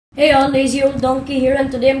Hey all, lazy old donkey here,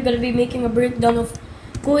 and today I'm gonna be making a breakdown of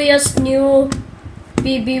Kuya's new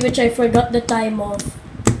PB, which I forgot the time of.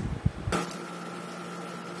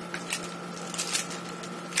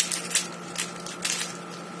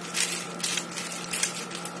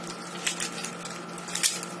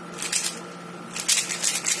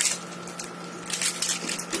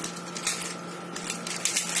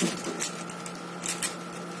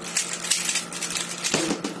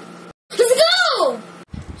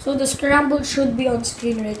 So the scramble should be on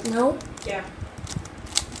screen right now. Yeah.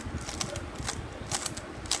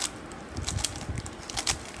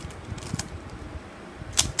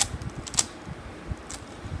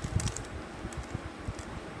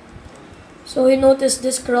 So we notice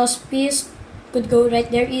this cross piece could go right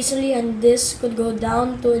there easily, and this could go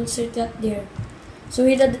down to insert that there. So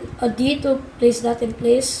we did a D to place that in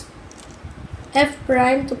place, F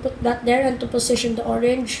prime to put that there and to position the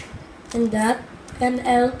orange, and that, and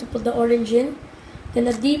L to put the orange in, then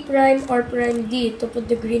a D prime, R prime, D to put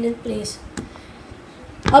the green in place.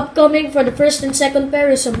 Upcoming for the first and second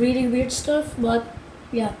pair is some really weird stuff, but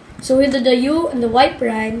yeah. So we did the U and the Y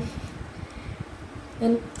prime,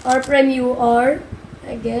 and R prime U R,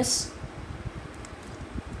 I guess.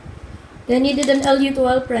 Then he did an LU to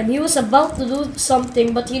L prime. He was about to do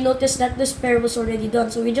something, but he noticed that this pair was already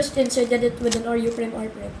done, so we just inserted it with an RU prime, R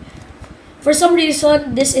prime. For some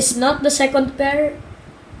reason, this is not the second pair,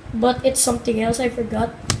 but it's something else, I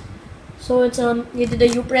forgot. So it's he did a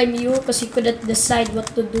U prime U because he couldn't decide what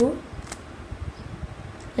to do.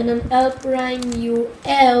 And an L prime U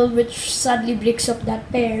L, which sadly breaks up that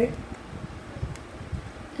pair.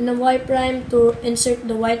 And a Y prime to insert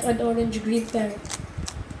the white and orange green pair.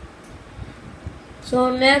 So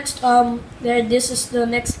next, this is the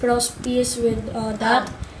next cross piece with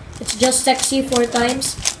that. It's just sexy 4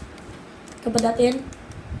 times. Put that in.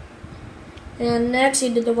 And next, he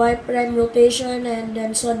did the Y prime rotation, and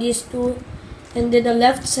then saw these two, and did the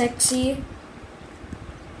left sexy,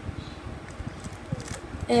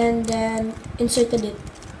 and then inserted it.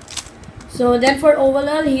 So then for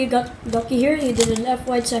overall, he got lucky here. He did an F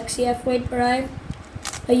white sexy, F white prime,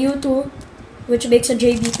 a U2, which makes a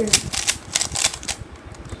JB curve.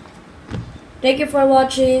 Thank you for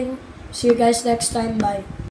watching. See you guys next time. Bye.